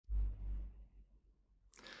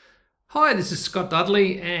Hi, this is Scott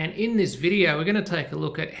Dudley, and in this video we're going to take a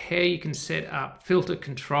look at how you can set up filter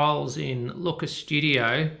controls in Looker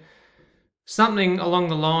Studio. Something along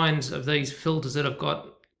the lines of these filters that I've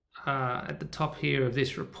got at the top here of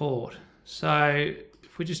this report. So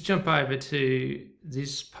if we just jump over to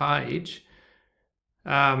this page,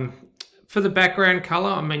 for the background color,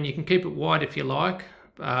 I mean, you can keep it white if you like.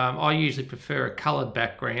 I usually prefer a colored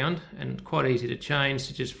background, and quite easy to change,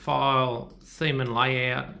 to just File, Theme and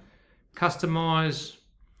Layout, Customize,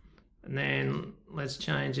 and then let's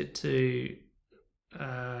change it to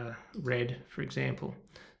red, for example.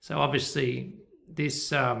 So obviously this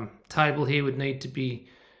table here would need to be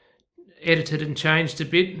edited and changed a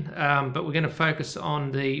bit, but we're going to focus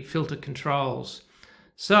on the filter controls.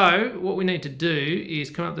 So what we need to do is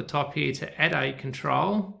come up the top here to add a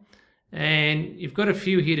control, and you've got a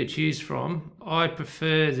few here to choose from. I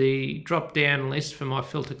prefer the drop down list for my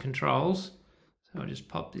filter controls. So I'll just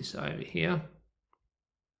pop this over here.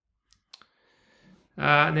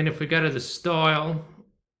 And then if we go to the style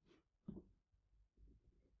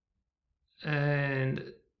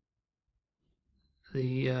and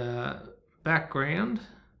the background,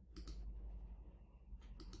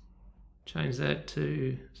 change that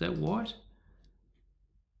to, is that white?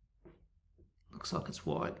 Looks like it's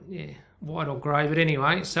white, yeah, white or grey, but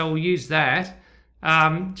anyway, so we'll use that.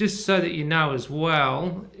 Just so that you know as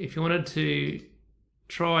well, if you wanted to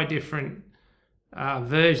try different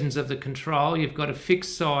versions of the control, you've got a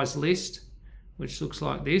fixed size list, which looks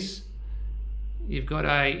like this. You've got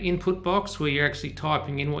a input box where you're actually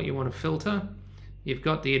typing in what you want to filter. You've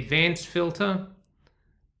got the advanced filter,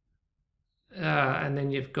 and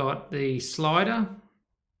then you've got the slider,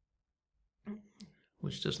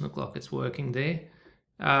 which doesn't look like it's working there,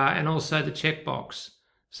 and also the checkbox.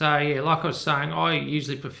 So yeah, like I was saying, I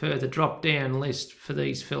usually prefer the drop down list for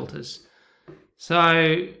these filters.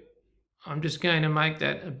 So I'm just going to make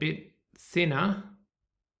that a bit thinner,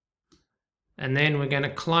 and then we're going to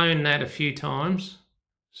clone that a few times.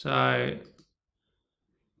 So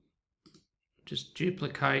just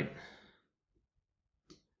duplicate,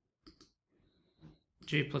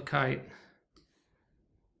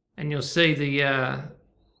 and you'll see the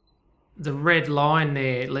red line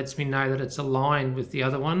there lets me know that it's aligned with the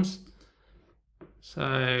other ones.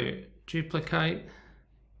 So duplicate.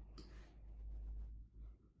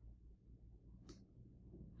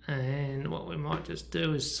 And what we might just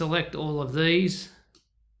do is select all of these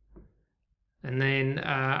and then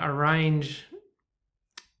arrange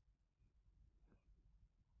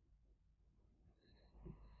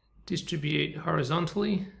distribute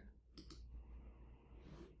horizontally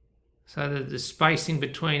so that the spacing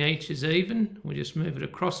between each is even. We just move it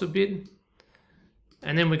across a bit.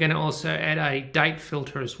 And then we're going to also add a date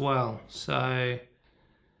filter as well. So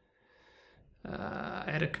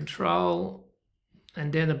add a control.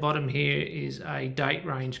 And down the bottom here is a date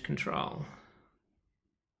range control.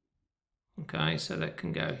 Okay, so that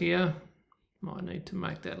can go here. Might need to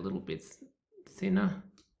make that a little bit thinner.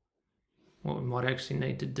 What we might actually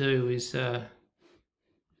need to do is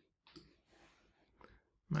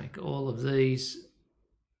make all of these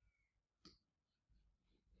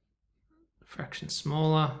a fraction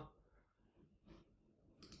smaller.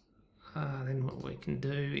 Then what we can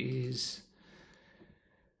do is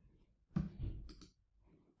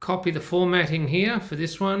copy the formatting here for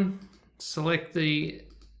this one, select the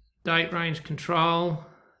date range control,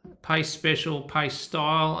 paste special, paste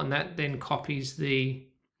style, and that then copies the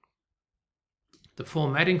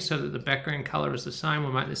formatting so that the background color is the same.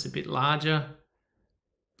 We'll make this a bit larger.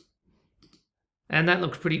 And that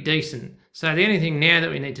looks pretty decent. So the only thing now that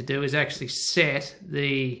we need to do is actually set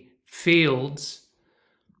the fields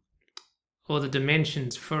or the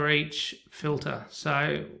dimensions for each filter.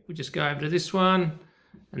 So we just go over to this one,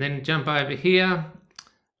 and then jump over here.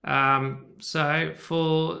 So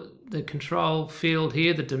for the control field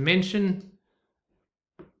here, the dimension,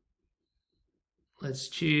 let's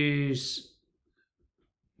choose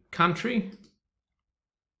country.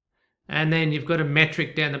 And then you've got a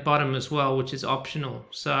metric down the bottom as well, which is optional.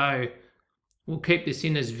 So we'll keep this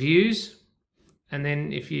in as views. And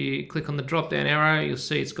then if you click on the drop down arrow, you'll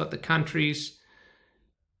see it's got the countries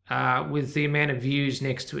with the amount of views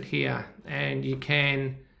next to it here. And you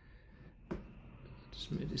can,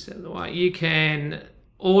 just move this out of the way, you can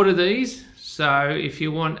order these. So if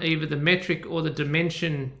you want either the metric or the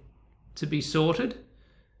dimension to be sorted,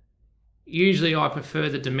 usually I prefer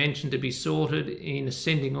the dimension to be sorted in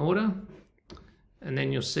ascending order. And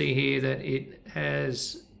then you'll see here that it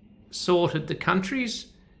has sorted the countries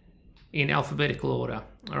in alphabetical order.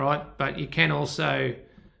 All right, but you can also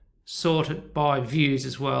sort it by views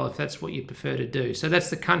as well, if that's what you prefer to do. So that's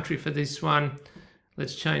the country for this one.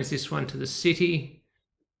 Let's change this one to the city.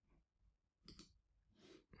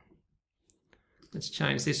 Let's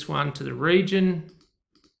change this one to the region.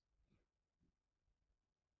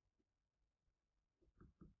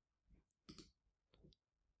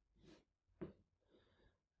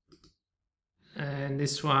 And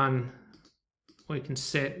this one we can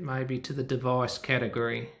set maybe to the device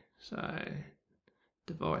category. So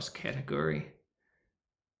device category.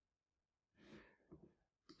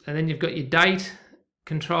 And then you've got your date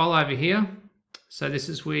control over here. So this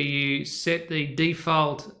is where you set the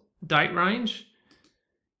default date range.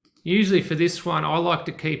 Usually for this one, I like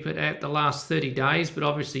to keep it at the last 30 days, but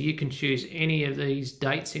obviously you can choose any of these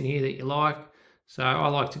dates in here that you like. So I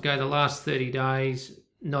like to go the last 30 days,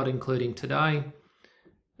 not including today.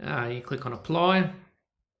 You click on apply.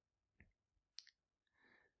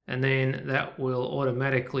 And then that will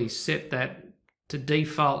automatically set that to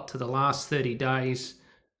default to the last 30 days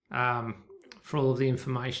for all of the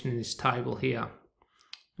information in this table here.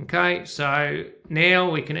 Okay, so now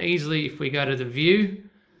we can easily, if we go to the view,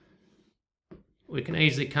 we can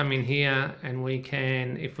easily come in here and we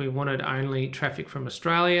can, if we wanted only traffic from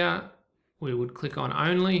Australia, we would click on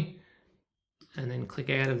only and then click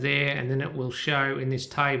out of there, and then it will show in this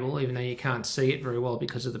table, even though you can't see it very well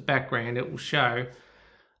because of the background, it will show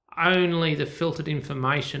only the filtered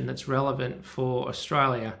information that's relevant for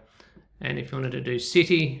Australia. And if you wanted to do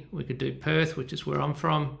city, we could do Perth, which is where I'm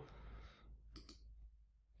from.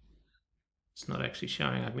 It's not actually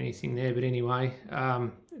showing up anything there, but anyway,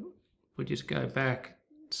 we just go back,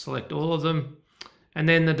 select all of them. And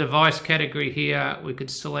then the device category here, we could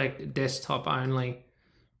select desktop only.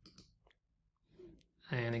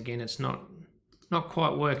 And again, it's not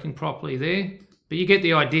quite working properly there, but you get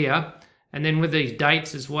the idea. And then with these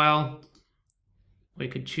dates as well, we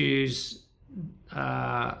could choose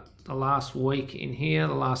the last week in here,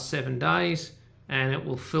 the last 7 days, and it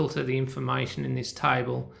will filter the information in this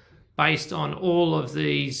table based on all of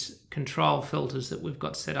these control filters that we've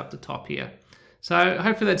got set up the top here. So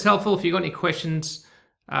hopefully that's helpful. If you've got any questions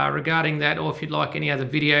regarding that, or if you'd like any other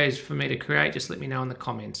videos for me to create, just let me know in the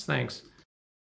comments. Thanks.